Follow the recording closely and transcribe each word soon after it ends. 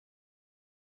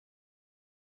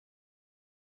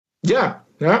Yeah,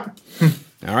 yeah.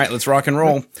 All right, let's rock and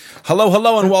roll.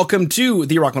 Hello, and welcome to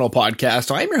the Rock and Roll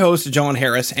Podcast. I'm your host, John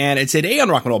Harris, and today on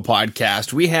Rock and Roll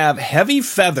Podcast, we have Heavy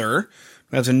Feather.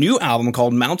 That's a new album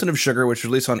called Mountain of Sugar, which was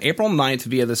released on April 9th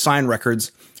via the Sign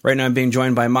Records. Right now, I'm being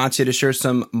joined by Mattia to share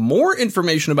some more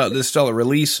information about this stellar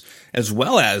release, as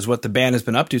well as what the band has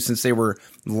been up to since they were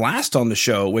last on the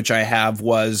show, which I have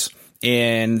was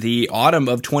in the autumn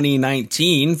of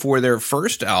 2019 for their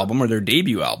first album, or their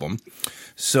debut album.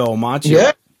 So,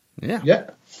 Mattia. Yeah.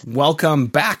 Welcome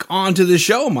back onto the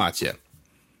show, Mattia.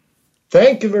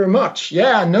 Thank you very much.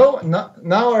 Yeah, now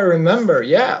I remember.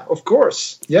 Yeah, of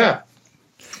course. Yeah.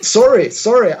 Sorry.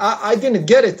 I didn't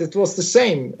get it. It was the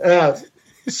same.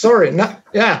 Sorry.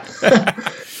 Yeah.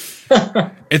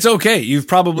 It's okay. You've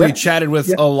probably chatted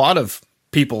with a lot of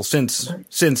people since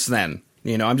then.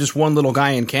 You know, I'm just one little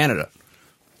guy in Canada.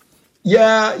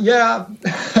 Yeah.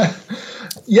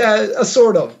 Yeah,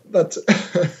 sort of. But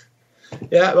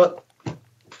yeah, but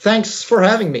thanks for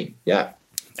having me. Yeah.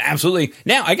 Absolutely.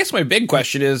 Now, I guess my big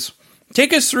question is,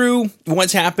 take us through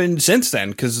what's happened since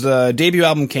then, because the debut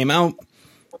album came out,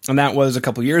 and that was a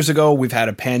couple years ago. We've had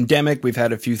a pandemic. We've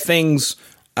had a few things.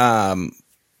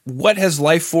 What has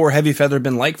life for Heavy Feather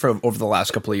been like for over the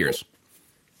last couple of years?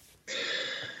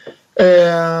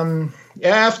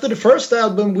 After the first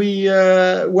album, we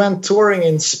went touring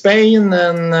in Spain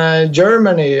and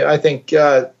Germany, I think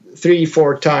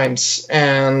 3-4 times,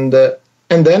 and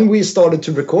then we started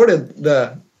to record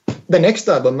the next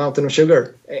album, Mountain of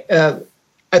Sugar.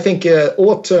 I think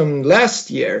autumn last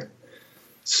year.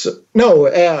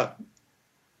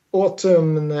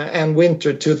 Autumn and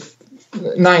winter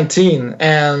 2019,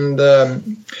 and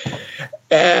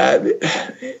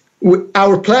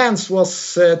our plans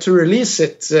was to release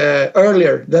it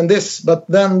earlier than this, but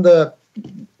then the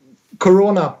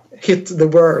Corona hit the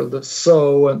world,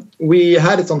 so we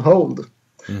had it on hold.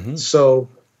 Mm-hmm. So,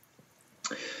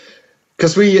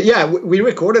 because we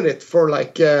recorded it for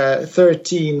like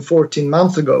 13-14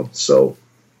 months ago, so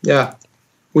yeah,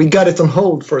 we got it on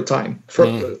hold for a time, for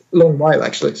a long while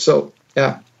actually. So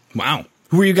yeah. Wow.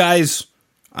 Who were you guys?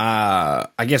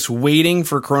 I guess waiting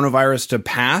for coronavirus to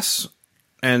pass,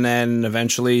 and then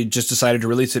eventually just decided to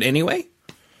release it anyway?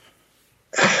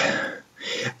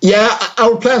 Yeah,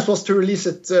 our plans was to release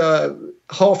it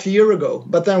half a year ago,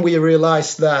 but then we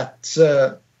realized that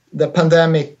the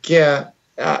pandemic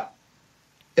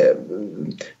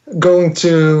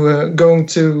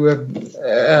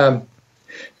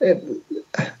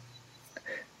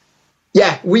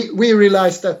we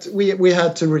realized that we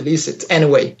had to release it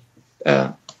anyway.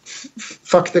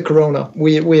 Fuck the Corona.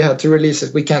 We had to release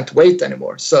it. We can't wait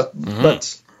anymore. So,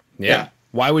 but yeah.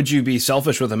 Why would you be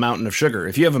selfish with a mountain of sugar?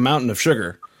 If you have a mountain of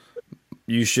sugar,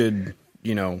 you should,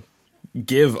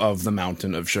 give of the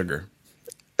mountain of sugar.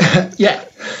 Yeah,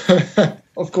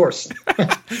 of course.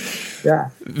 Yeah.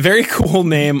 Very cool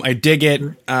name. I dig it.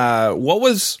 I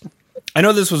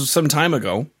know this was some time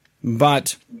ago,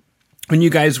 but when you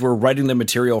guys were writing the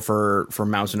material for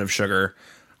Mountain of Sugar,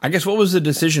 I guess what was the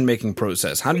decision-making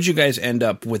process? How did you guys end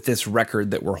up with this record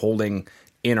that we're holding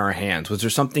in our hands? Was there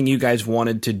something you guys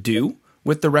wanted to do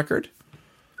with the record?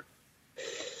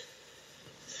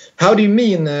 How do you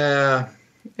mean? Well,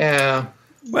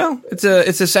 it's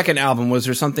a second album. Was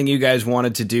there something you guys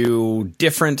wanted to do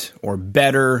different or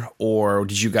better, or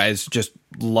did you guys just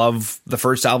love the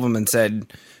first album and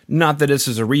said, not that this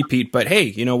is a repeat, but hey,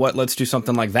 you know what? Let's do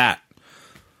something like that.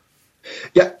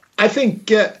 Yeah, I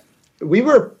think we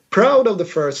were proud of the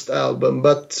first album,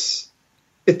 but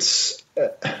it's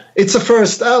a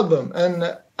first album,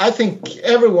 and I think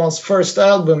everyone's first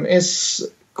album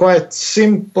is quite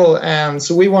simple, and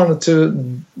so we wanted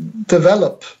to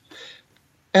develop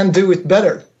and do it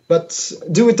better, but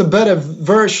do it a better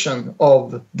version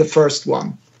of the first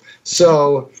one.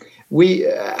 So we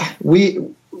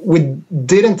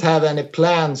didn't have any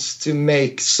plans to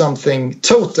make something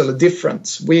totally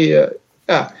different.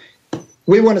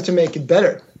 We wanted to make it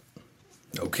better.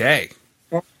 Okay.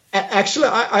 Actually,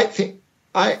 I think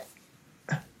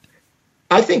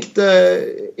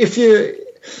if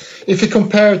you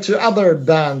compare to other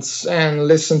bands and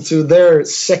listen to their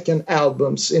second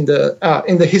albums in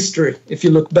the history, if you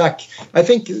look back, I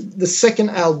think the second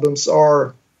albums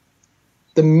are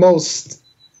the most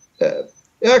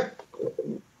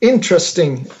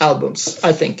interesting albums,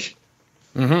 I think.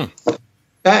 Mm-hmm.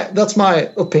 That's my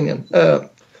opinion.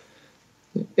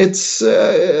 It's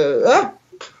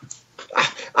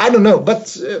I don't know,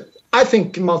 but I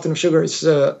think Mountain of Sugar is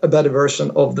a better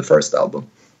version of the first album.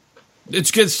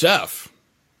 It's good stuff.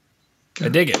 I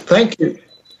dig it. Thank you.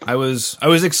 I was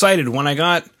excited when I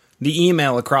got the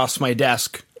email across my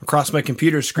desk, across my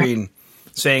computer screen,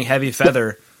 saying Heavy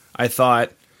Feather, I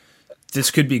thought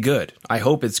this could be good. I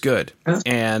hope it's good.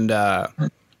 And I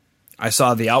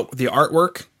saw the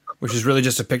artwork, which is really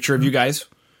just a picture of you guys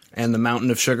and the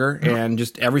mountain of sugar, and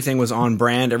just everything was on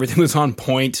brand, everything was on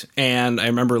point. And I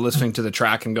remember listening to the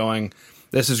track and going,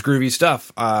 "This is groovy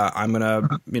stuff. I'm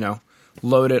gonna,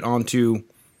 load it onto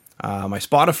my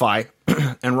Spotify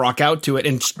and rock out to it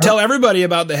and tell everybody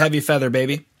about the Heavy Feather,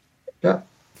 baby." Yeah.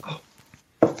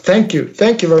 Thank you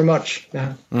very much.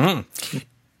 Yeah. Mm-hmm.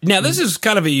 Now, this is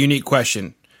kind of a unique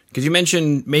question, because you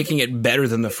mentioned making it better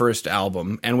than the first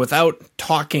album, and without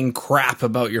talking crap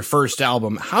about your first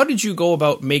album, how did you go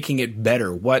about making it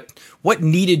better? What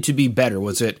needed to be better?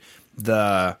 Was it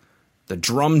the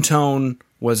drum tone?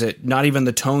 Was it not even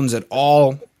the tones at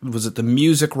all? Was it the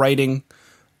music writing?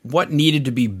 What needed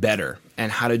to be better,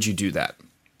 and how did you do that?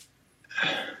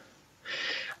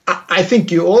 I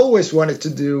think you always wanted to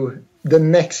do the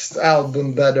next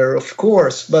album better, of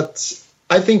course, but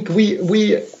I think we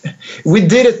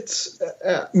did it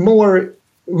more.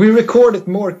 We recorded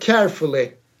more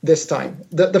carefully this time.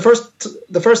 The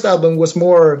first album was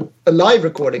more a live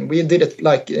recording. We did it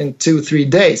like in 2-3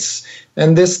 days,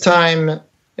 and this time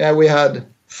we had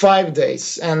 5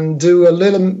 days and do a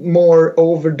little more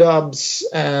overdubs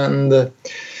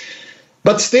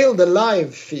but still the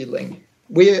live feeling.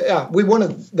 We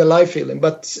wanted the live feeling,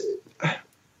 but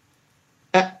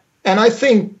and I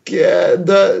think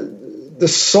the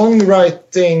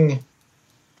songwriting,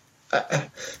 I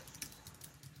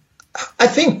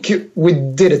think we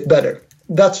did it better.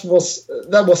 That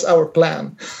was our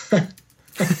plan.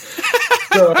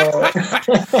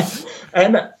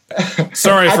 And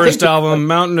sorry, first album,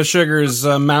 Mountain of Sugar is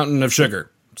Mountain of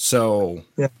Sugar. So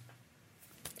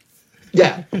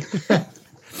yeah.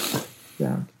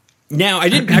 Now, I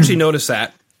did actually notice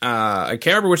that. I can't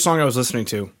remember which song I was listening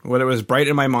to, whether it was Bright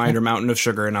in My Mind or Mountain of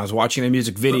Sugar, and I was watching the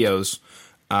music videos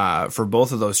for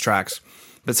both of those tracks.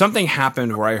 But something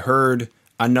happened where I heard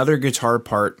another guitar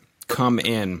part come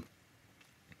in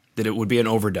that it would be an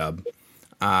overdub.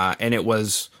 And it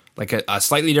was like a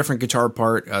slightly different guitar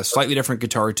part, a slightly different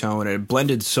guitar tone, and it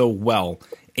blended so well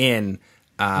in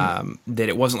that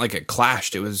it wasn't like it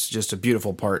clashed. It was just a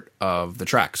beautiful part of the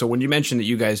track. So when you mentioned that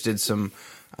you guys did some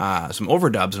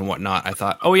overdubs and whatnot, I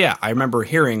thought, oh yeah, I remember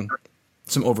hearing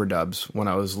some overdubs when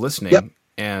I was listening. Yep.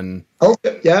 And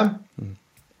yeah.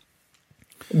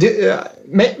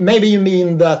 Maybe you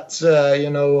mean that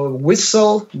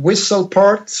whistle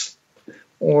parts,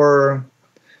 or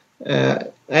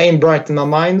Ain't Bright in My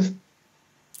Mind.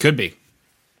 Could be.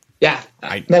 Yeah.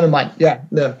 Never mind. Yeah.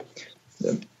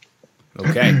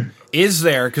 Okay. Is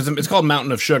there, because it's called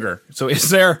Mountain of Sugar, so is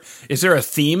there a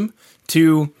theme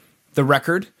to the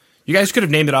record? You guys could have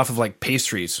named it off of like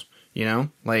pastries,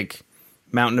 like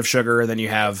Mountain of Sugar, and then you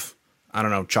have, I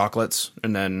don't know, chocolates,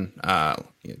 and then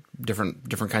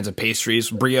different kinds of pastries,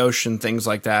 brioche and things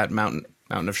like that. Mountain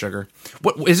of Sugar.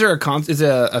 What is there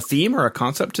a theme or a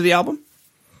concept to the album?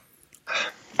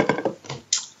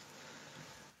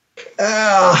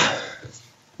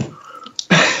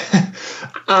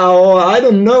 I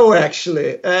don't know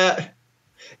actually.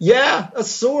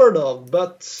 Sort of,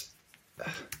 but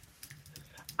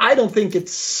I don't think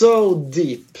it's so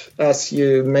deep as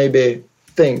you maybe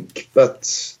think.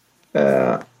 But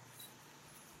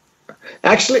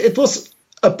actually, it was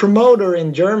a promoter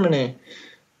in Germany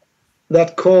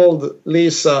that called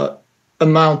Lisa a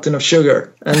mountain of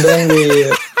sugar, and then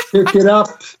we took it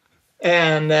up,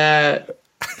 and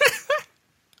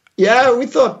we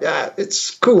thought,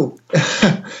 it's cool.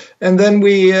 And then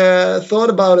we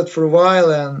thought about it for a while,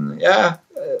 and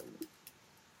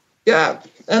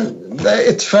and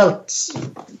it felt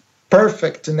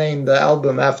perfect to name the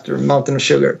album after Mountain of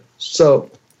Sugar. So,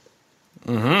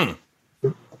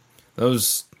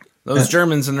 those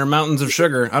Germans and their mountains of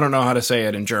sugar. I don't know how to say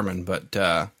it in German, but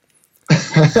no,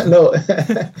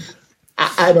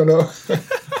 I don't know.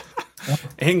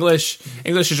 English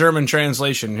to German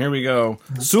translation. Here we go.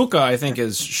 Zucker, I think,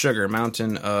 is sugar.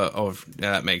 Mountain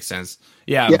that makes sense.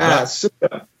 Yeah.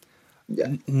 Zucker.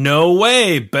 Yeah. No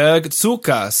way, Berg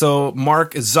Zucker. So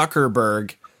Mark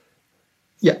Zuckerberg.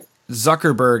 Yeah.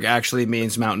 Zuckerberg actually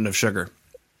means mountain of sugar.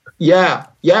 Yeah,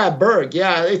 Berg.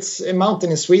 Yeah, it's a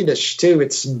mountain in Swedish too.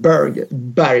 It's berg,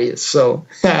 so.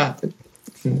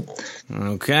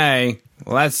 Okay.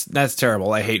 Well, that's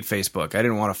terrible. I hate Facebook. I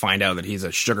didn't want to find out that he's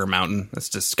a sugar mountain. That's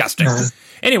disgusting.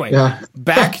 Anyway,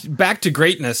 back to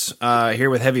greatness here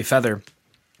with Heavy Feather.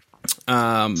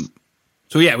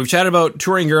 So yeah, we've chatted about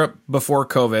touring Europe before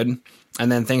COVID,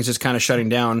 and then things just kind of shutting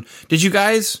down. Did you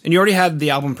guys, and you already had the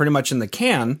album pretty much in the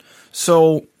can,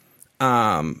 so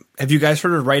have you guys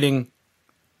started writing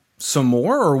some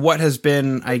more, or what has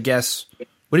been, I guess,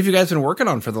 what have you guys been working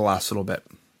on for the last little bit?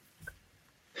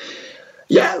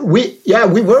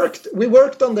 We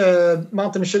worked on the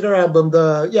Mountain Sugar album,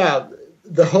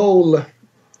 the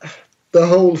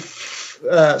whole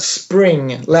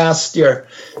spring last year.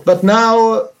 But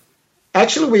now,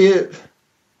 actually,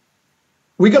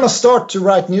 we're gonna start to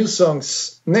write new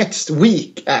songs next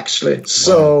week. Actually,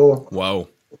 so whoa.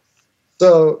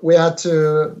 So we had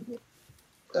to,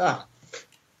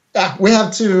 we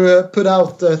have to put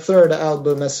out the third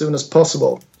album as soon as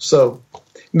possible. So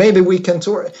maybe we can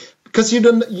tour. Because you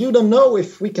don't know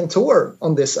if we can tour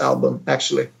on this album,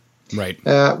 actually. Right.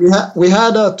 We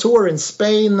had a tour in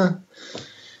Spain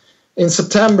in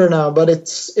September now, but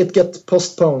it gets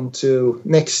postponed to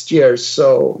next year.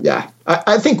 So yeah,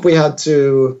 I think we had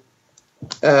to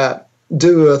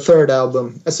do a third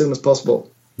album as soon as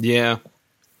possible. Yeah.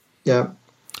 Yeah.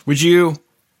 Would you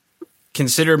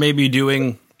consider maybe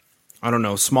doing, I don't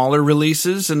know, smaller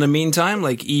releases in the meantime,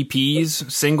 like EPs,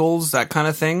 singles, that kind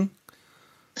of thing?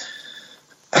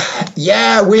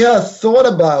 Yeah, we have thought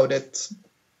about it.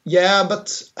 Yeah,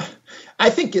 but I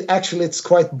think it's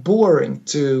quite boring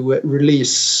to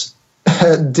release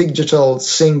digital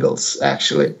singles,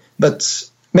 actually. But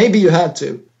maybe you had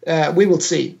to. We will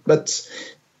see. But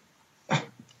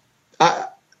I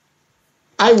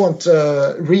want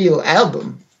a real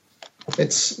album.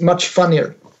 It's much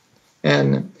funnier.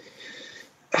 And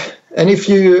if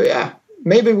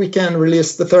maybe we can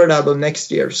release the third album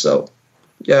next year. So,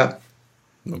 yeah.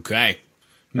 Okay.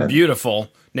 Beautiful.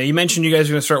 Now, you mentioned you guys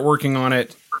are going to start working on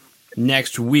it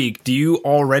next week. Do you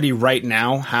already right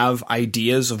now have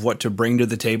ideas of what to bring to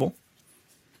the table?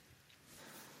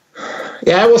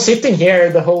 Yeah, I was sitting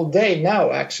here the whole day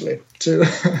now, actually, to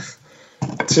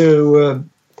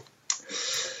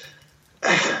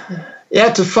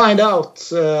find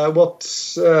out what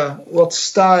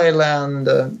style,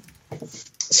 and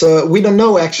so we don't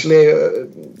know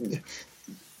actually.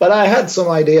 But I had some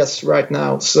ideas right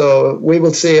now, so we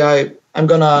will see. I'm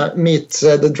gonna meet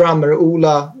the drummer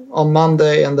Ola on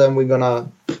Monday, and then we're gonna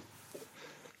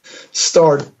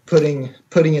start putting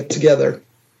it together.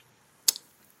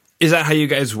 Is that how you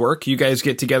guys work? You guys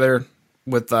get together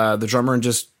with the drummer and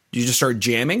you just start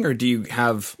jamming, or do you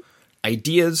have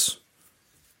ideas?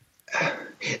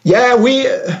 Yeah,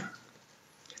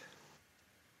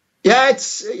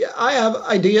 I have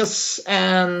ideas,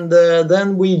 and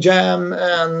then we jam,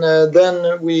 and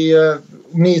then we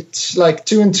meet like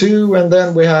 2 and 2, and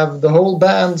then we have the whole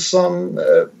band some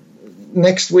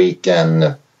next week,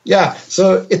 and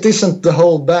so it isn't the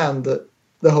whole band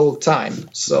the whole time.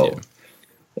 So,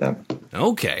 yeah.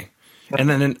 Okay. And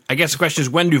then I guess the question is,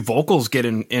 when do vocals get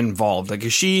involved? Like,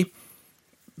 is she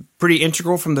pretty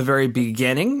integral from the very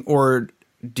beginning, or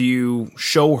do you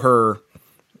show her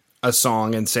a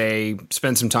song and say,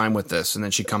 spend some time with this, and then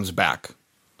she comes back?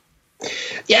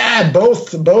 Yeah,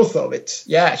 both of it.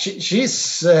 Yeah,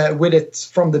 she's with it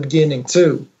from the beginning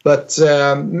too. But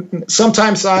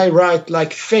sometimes I write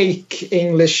like fake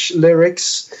English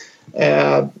lyrics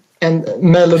and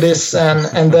melodies,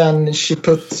 and then she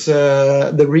puts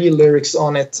the real lyrics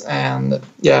on it. And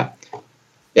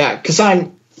because I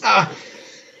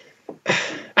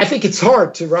think it's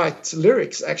hard to write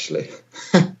lyrics, actually.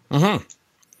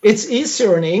 It's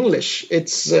easier in English.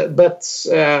 But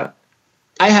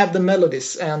I have the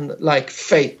melodies and like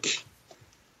fake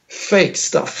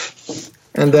stuff,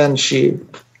 and then she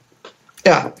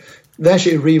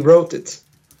rewrote it.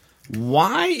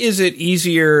 Why is it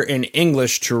easier in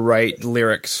English to write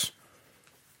lyrics?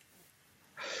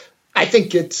 I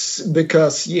think it's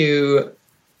because it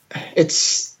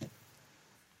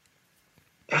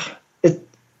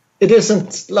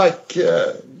isn't like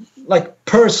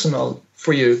personal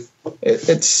for you.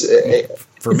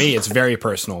 For me, it's very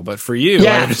personal, but for you,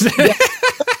 yeah, I understand.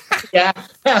 Yeah,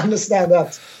 I understand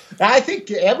that. I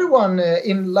think everyone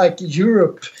in like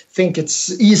Europe think it's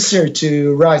easier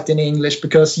to write in English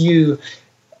because you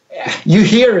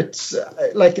hear it,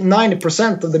 like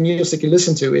 90% of the music you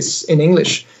listen to is in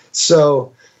English.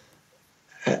 So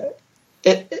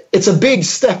it's a big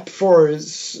step for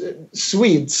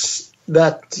Swedes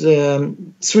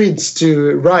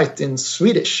to write in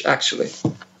Swedish, actually.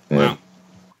 Wow.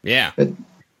 Yeah.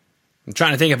 I'm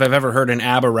trying to think if I've ever heard an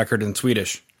ABBA record in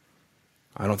Swedish.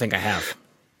 I don't think I have.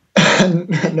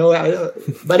 No,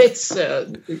 but it's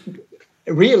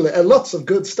lots of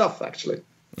good stuff, actually.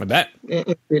 I bet.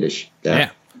 In Swedish.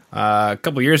 Yeah. A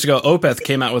couple of years ago, Opeth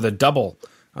came out with a double,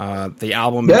 the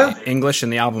album in English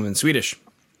and the album in Swedish.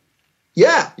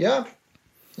 Yeah.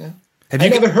 I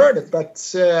never heard it,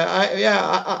 but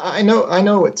I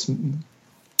know it.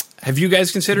 Have you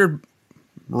guys considered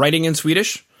writing in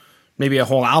Swedish? maybe a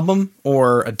whole album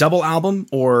or a double album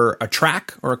or a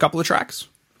track or a couple of tracks?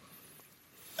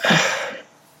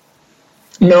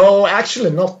 No,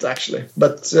 actually not actually.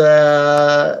 But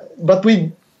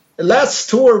we last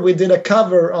tour we did a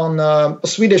cover on a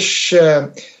Swedish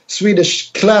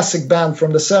classic band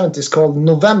from the 70s called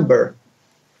November.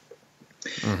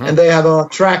 Mm-hmm. And they have a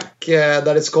track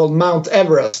that is called Mount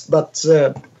Everest, but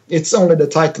it's only the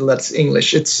title that's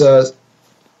English. It's all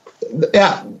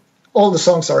the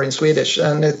songs are in Swedish,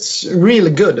 and it's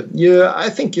really good. I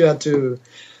think you have to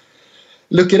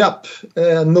look it up.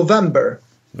 November.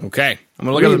 Okay, I'm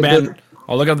gonna look up the band. Good.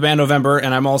 I'll look up the band November,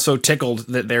 and I'm also tickled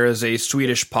that there is a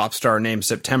Swedish pop star named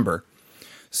September.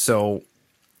 So,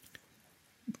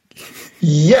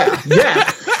 yeah.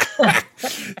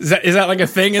 Is that like a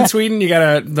thing in Sweden? You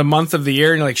got the month of the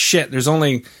year, and you're like, shit. There's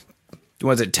only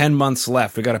 10 months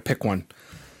left. We got to pick one.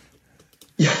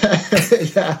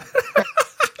 Yeah.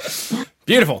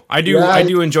 Beautiful. I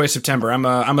do enjoy September. I'm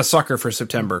a sucker for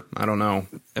September. I don't know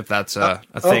if that's a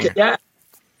thing. Okay, yeah.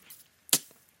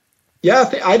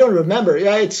 Yeah, I don't remember.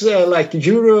 Yeah, it's like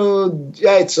Euro.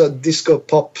 Yeah, it's a disco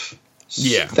pop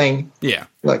thing. Yeah.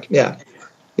 Like, yeah.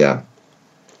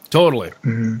 Totally.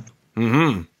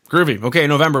 Mm-hmm. Groovy. Okay,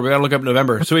 November. We got to look up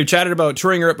November. So we chatted about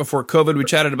touring Europe before COVID. We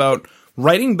chatted about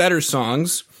writing better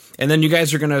songs. And then you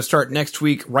guys are going to start next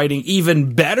week writing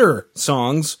even better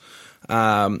songs.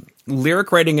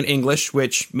 Lyric writing in English,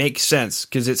 which makes sense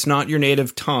because it's not your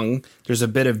native tongue. There's a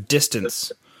bit of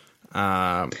distance.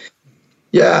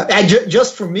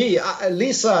 Just for me,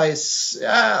 Lisa is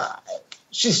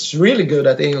she's really good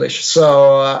at English.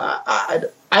 So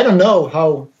I don't know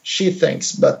how she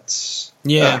thinks, but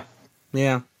yeah.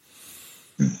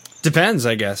 Depends,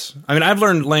 I guess. I mean, I've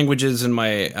learned languages in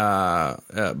my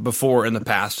before in the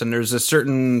past, and there's a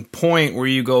certain point where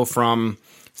you go from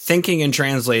thinking and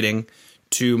translating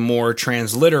to more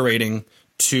transliterating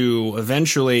to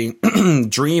eventually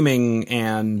dreaming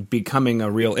and becoming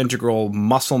a real integral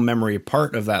muscle memory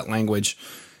part of that language.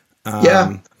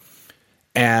 And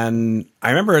I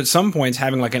remember at some points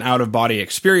having like an out-of-body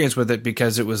experience with it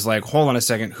because it was like, hold on a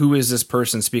second, who is this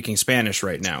person speaking Spanish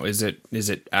right now? Is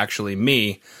it actually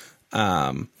me?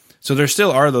 So there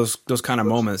still are those kind of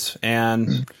moments.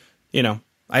 And,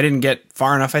 I didn't get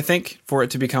far enough, I think, for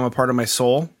it to become a part of my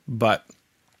soul, but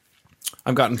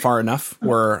I've gotten far enough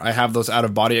where I have those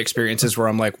out-of-body experiences where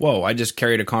I'm like, whoa, I just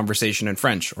carried a conversation in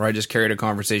French, or I just carried a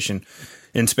conversation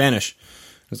in Spanish.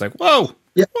 It's like, whoa,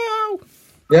 whoa.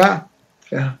 Yeah.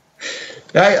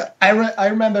 I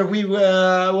remember we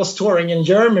was touring in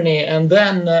Germany, and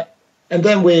then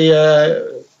we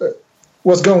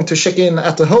was going to check in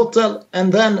at the hotel,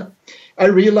 and then I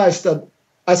realized that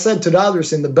I said to the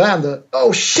others in the band,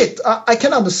 "Oh shit, I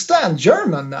can understand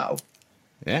German now."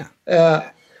 Yeah.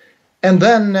 And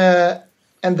then the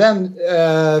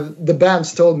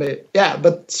bands told me, yeah,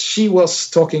 but she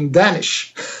was talking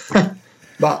Danish.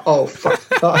 But oh fuck.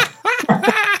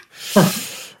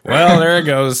 Well, there it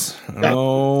goes.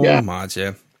 Oh,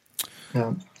 Matja.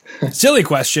 Yeah. Silly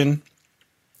question.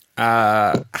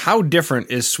 How different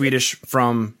is Swedish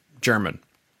from German?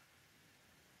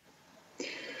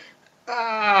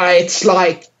 It's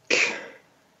like,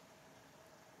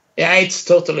 it's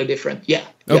totally different. Yeah.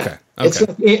 Okay.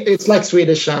 It's like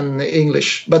Swedish and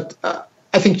English, but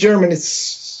I think German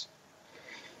is,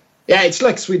 it's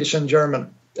like Swedish and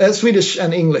German, Swedish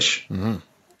and English. Mm-hmm.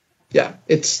 Yeah,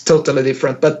 it's totally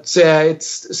different, but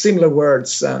it's similar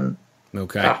words. And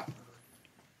okay. All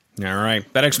right.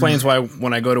 That explains why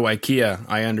when I go to IKEA,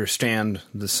 I understand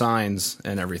the signs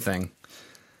and everything.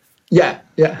 Yeah.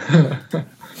 Yeah.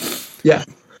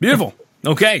 Beautiful.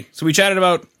 Okay. So we chatted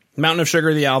about Mountain of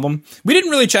Sugar, the album. We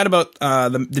didn't really chat about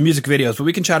the music videos, but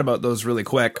we can chat about those really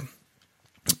quick.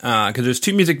 Because there's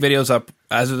 2 music videos up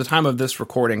as of the time of this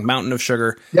recording, Mountain of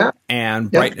Sugar and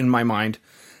Bright in My Mind.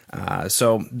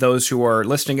 So those who are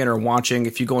listening in or watching,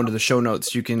 if you go into the show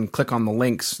notes, you can click on the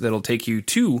links that'll take you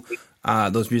to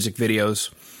those music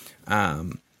videos.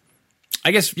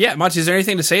 I guess, Mats, is there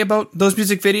anything to say about those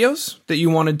music videos that you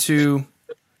wanted to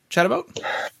chat about?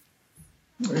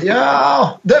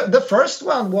 Yeah, the first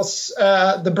one was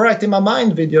the Bright in My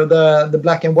Mind video, the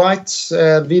black and white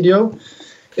video.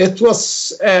 It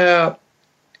was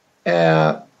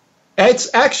it's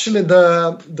actually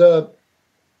the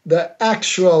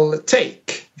actual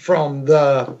take from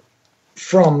the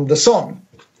song.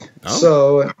 Oh.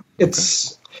 So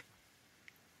it's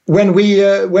when we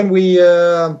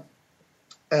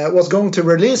was going to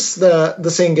release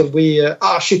the single, we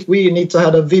need to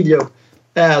have a video.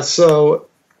 But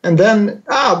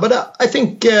I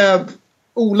think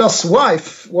Ola's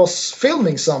wife was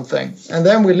filming something, and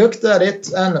then we looked at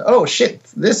it, and oh shit,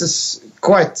 this is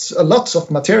quite a lot of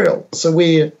material. So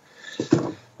we,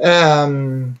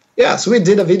 so we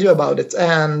did a video about it,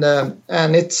 and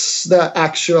it's the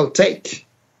actual take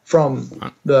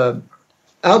from the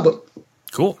album.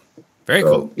 Cool, very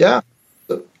cool. Yeah.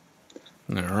 All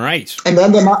right. And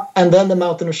then the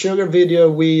Mountain of Sugar video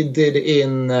we did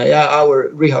in our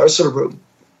rehearsal room,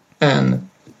 and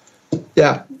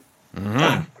I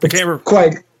can't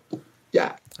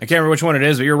remember which one it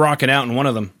is, but you're rocking out in one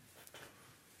of them.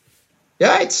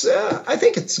 Yeah, it's. I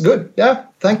think it's good. Yeah,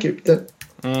 thank you.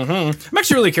 I'm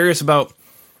actually really curious about,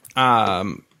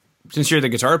 since you're the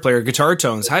guitar player, guitar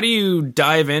tones. How do you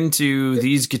dive into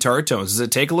these guitar tones? Does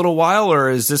it take a little while, or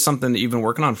is this something that you've been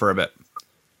working on for a bit?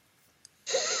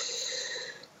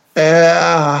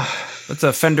 That's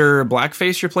a Fender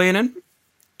Blackface you're playing in?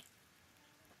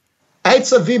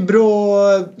 It's a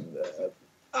Vibro.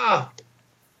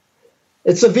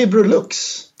 It's a Vibro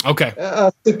Lux. Okay.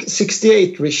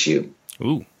 68 reissue.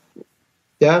 Ooh.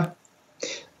 Yeah.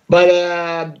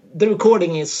 But the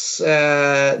recording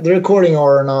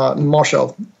are on a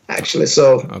Marshall, actually.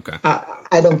 So okay.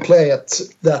 I don't play at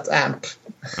that amp.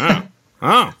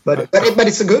 Oh. But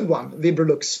it's a good one, Vibro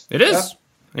Lux. It is.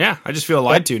 Yeah, I just feel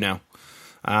lied to now.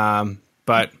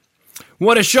 But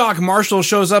what a shock. Marshall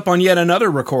shows up on yet another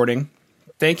recording.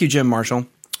 Thank you, Jim Marshall.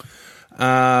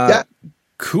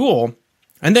 Cool.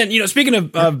 And then, speaking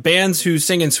of bands who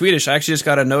sing in Swedish, I actually just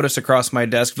got a notice across my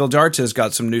desk. Vildarta's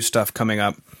got some new stuff coming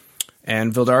up.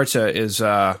 And Vildarta is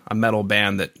a metal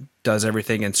band that does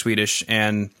everything in Swedish.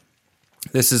 And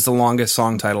this is the longest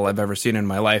song title I've ever seen in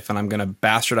my life, and I'm going to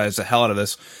bastardize the hell out of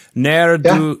this. När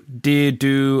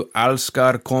du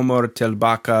älskar kommer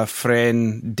tillbaka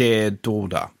från de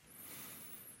döda.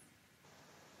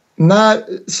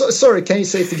 Sorry, can you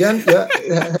say it again? Yeah.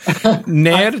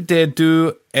 När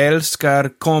du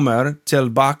älskar kommer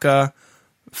tillbaka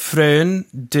från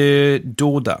de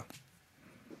döda.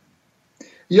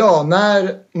 Ja,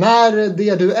 när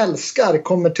det du älskar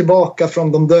kommer tillbaka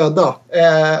från de döda.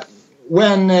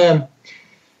 When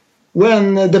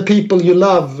the people you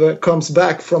love comes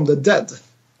back from the dead.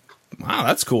 Wow,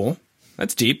 that's cool.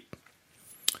 That's deep.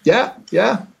 Yeah.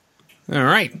 All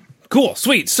right. Cool.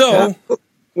 Sweet. So,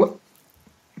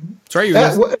 sorry,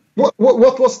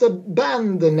 what was the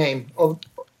band name of?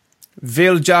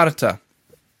 Vildarta.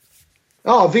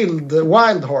 Oh,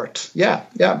 Wild Heart. Yeah.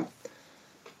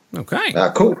 Okay.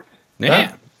 Cool.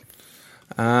 Yeah.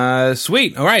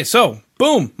 Sweet. All right. So,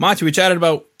 boom, Monty, we chatted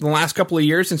about the last couple of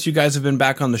years since you guys have been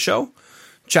back on the show.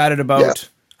 Chatted about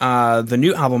the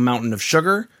new album, Mountain of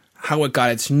Sugar, how it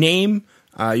got its name.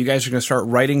 You guys are going to start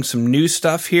writing some new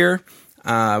stuff here.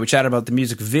 We chatted about the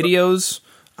music videos,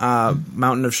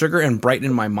 Mountain of Sugar and Brighten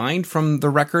in My Mind from the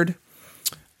record.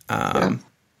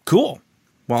 Cool.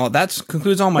 Well, that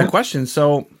concludes all my questions.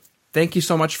 So thank you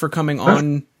so much for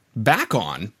coming back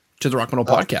on to the Rock Metal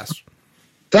Podcast.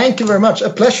 Thank you very much. A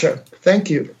pleasure. Thank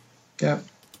you. Yeah.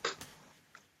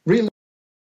 Really.